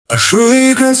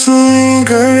Fragrance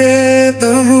linger in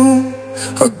the room,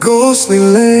 a ghostly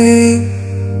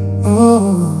lane.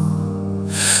 Oh,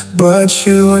 but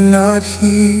you are not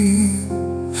here,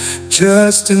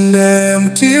 just an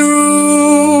empty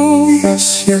room.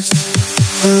 Yes, yes.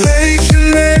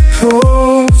 Relation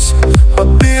echoes a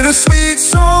bittersweet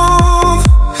song,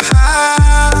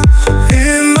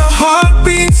 in the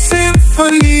heartbeat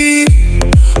symphony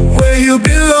where you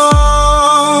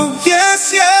belong.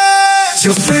 Yes, yes.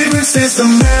 Your fragrance is the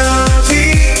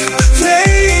melody that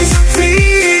plays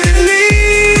repeatedly.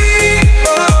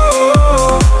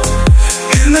 Oh,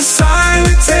 in the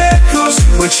silent echoes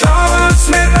which our hearts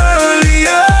met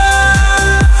earlier.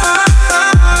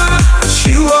 But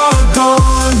you are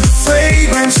gone. The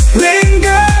fragrance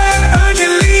lingered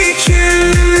urgently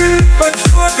true, but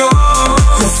you are gone.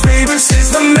 Your fragrance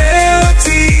is the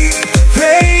melody that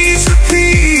plays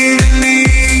repeatedly.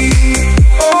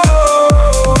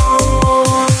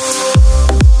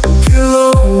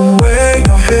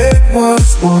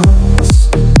 Once,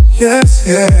 yes,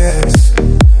 yes.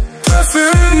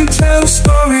 Perfume tells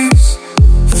stories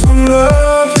from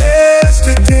love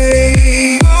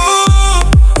yesterday.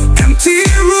 Empty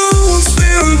rooms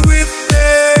filled with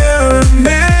their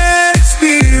romantic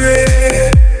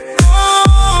spirit.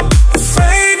 A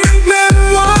fragrant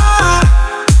memoir,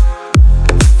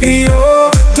 the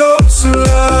overdose of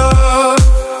love,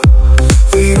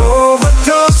 the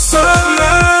overdose of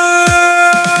love.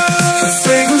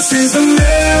 Fragrance is the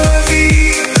melody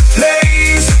that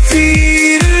plays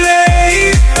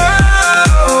repeatedly.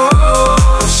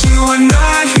 Oh, you are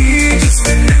not here, just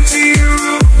an empty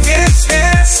room. Yes,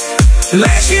 yes.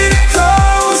 Lashing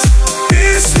echoes,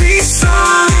 bittersweet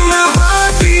song, the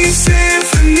heartbeat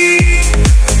symphony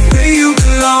where you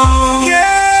belong.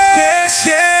 Yes,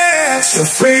 yes. Your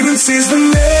fragrance is the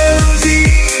melody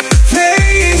that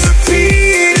plays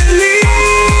repeatedly.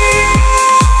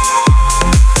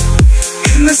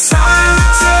 The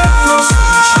silence echoes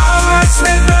which our hearts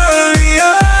met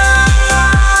earlier.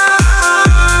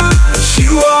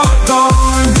 You are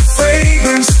gone. The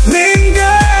fragrance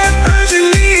lingered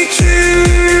urgently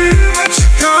true, but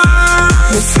you're gone.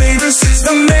 The fragrance is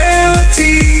the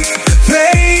melody that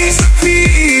plays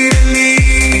repeatedly.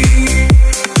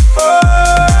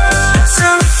 Oh, it's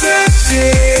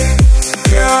unreflected,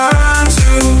 gone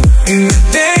too in the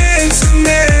dance of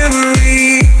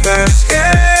memory. That's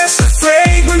yes.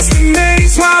 Fragrance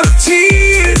remains while the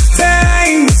tears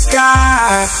stain the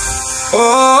sky.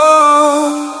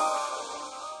 Oh,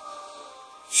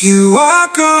 you are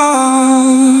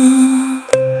gone.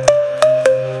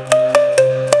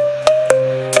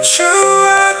 You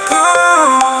are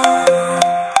gone.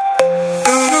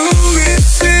 The room is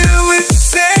filled with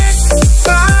sacrifice.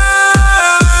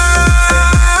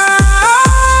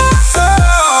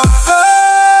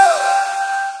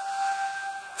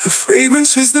 The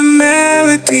fragrance is the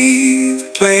melody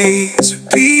that plays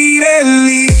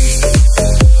repeatedly.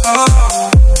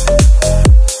 Oh,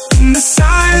 and the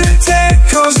silent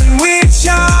echoes and we